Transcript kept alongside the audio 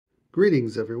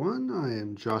Greetings, everyone. I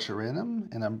am Joshua Random,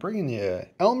 and I'm bringing you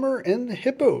Elmer and the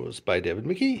Hippos by David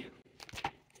McKee.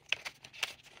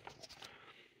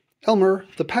 Elmer,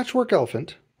 the patchwork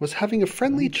elephant, was having a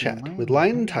friendly chat with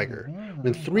Lion and Tiger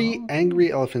when three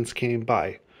angry elephants came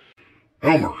by.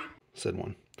 "Elmer," said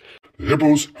one, "the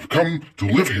hippos have come to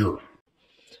live here."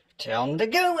 "Tell them to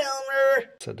go, Elmer,"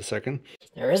 said the second.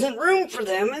 "There isn't room for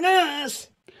them and us."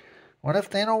 "What if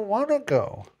they don't want to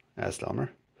go?" asked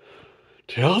Elmer.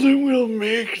 "Tell them we'll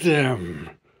make them,"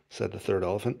 said the third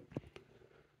elephant.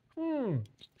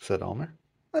 Said Elmer.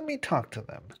 "Let me talk to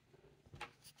them."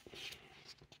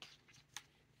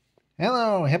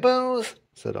 "Hello, hippos,"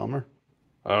 said Elmer.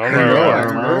 "Hello,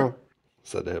 Elmer,"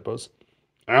 said the hippos.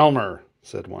 "Elmer,"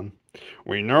 said one,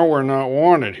 "we know we're not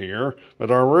wanted here,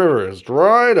 but our river is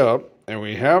dried up, and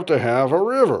we have to have a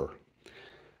river."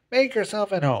 "Make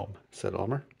yourself at home," said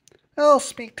Elmer. "I'll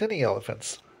speak to the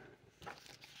elephants."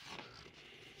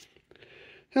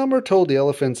 Elmer told the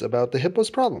elephants about the hippos'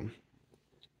 problem.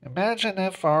 "Imagine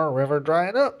if our river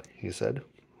dried up," he said.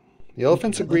 The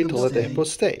elephants agreed to let the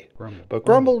hippos stay, but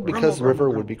grumbled because the river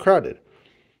would be crowded.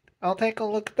 "I'll take a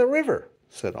look at the river,"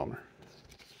 said Elmer.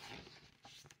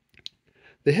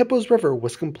 The hippos' river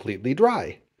was completely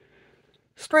dry.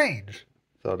 "Strange,"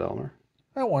 thought Elmer.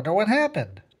 "I wonder what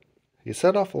happened." He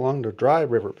set off along the dry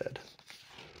riverbed.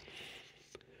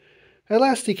 At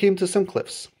last he came to some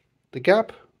cliffs. The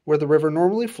gap where the river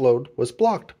normally flowed was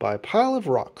blocked by a pile of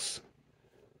rocks.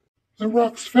 "The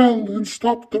rocks fell and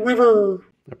stopped the river,"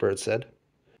 the bird said.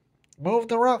 "Move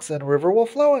the rocks and the river will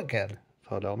flow again,"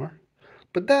 thought Elmer.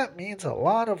 "But that means a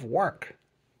lot of work."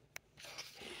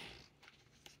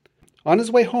 On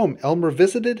his way home, Elmer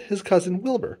visited his cousin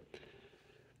Wilbur.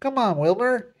 "Come on,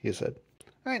 Wilbur," he said.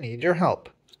 "I need your help."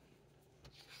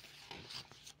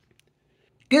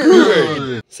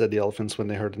 "Good," said the elephants when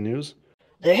they heard the news.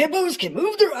 "The hippos can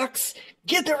move the rocks,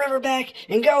 get the river back,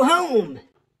 and go home."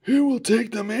 "It will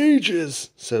take them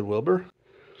ages," said Wilbur.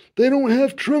 "They don't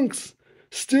have trunks.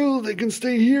 Still, they can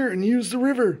stay here and use the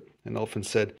river." An elephant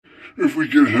said, "If we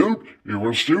get help, it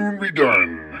will soon be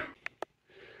done."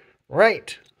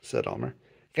 "Right," said Elmer.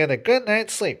 "Get a good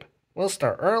night's sleep. We'll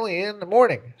start early in the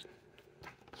morning."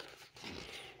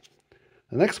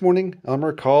 The next morning,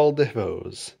 Elmer called the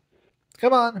hippos.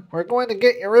 "Come on, we're going to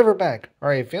get your river back.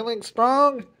 Are you feeling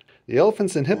strong?" The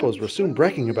elephants and hippos were soon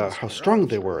bragging about how strong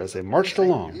they were as they marched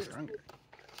along.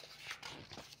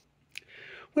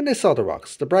 When they saw the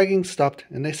rocks, the bragging stopped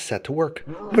and they set to work,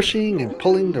 pushing and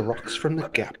pulling the rocks from the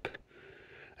gap.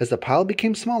 As the pile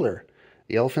became smaller,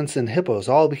 the elephants and hippos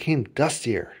all became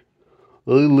dustier.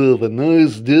 "I love a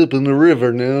nice dip in the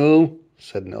river now,"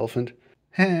 said an elephant.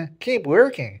 "Keep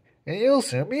working, and you'll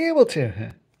soon be able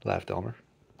to," laughed Elmer.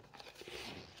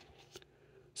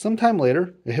 Sometime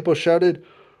later, a hippo shouted,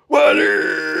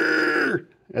 "Water!"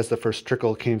 as the first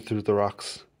trickle came through the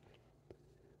rocks.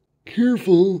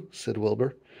 "Careful," said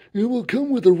Wilbur. "It will come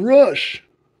with a rush."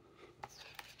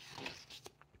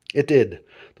 It did.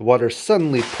 The water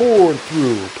suddenly poured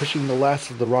through, pushing the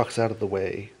last of the rocks out of the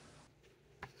way.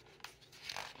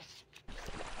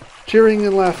 Cheering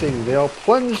and laughing, they all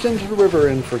plunged into the river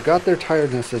and forgot their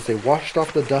tiredness as they washed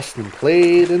off the dust and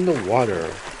played in the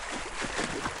water.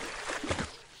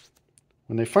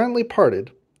 When they finally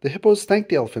parted, the hippos thanked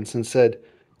the elephants and said,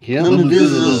 "Come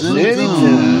visit us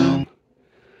anytime."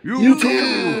 "You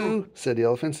too," said the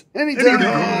elephants.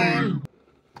 "Anytime."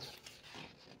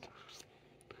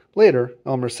 Later,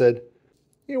 Elmer said,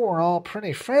 "You were all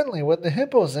pretty friendly with the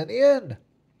hippos at the end."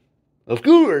 "Of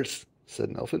course," said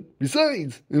an elephant.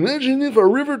 "Besides, imagine if our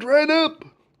river dried up."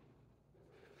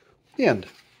 The end.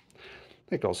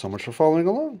 Thank you all so much for following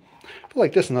along. If you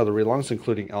like this and other read-alongs,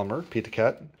 including Elmer, Pete the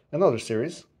Cat, and other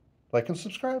series, like and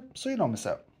subscribe so you don't miss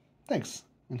out. Thanks,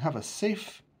 and have a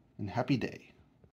safe and happy day.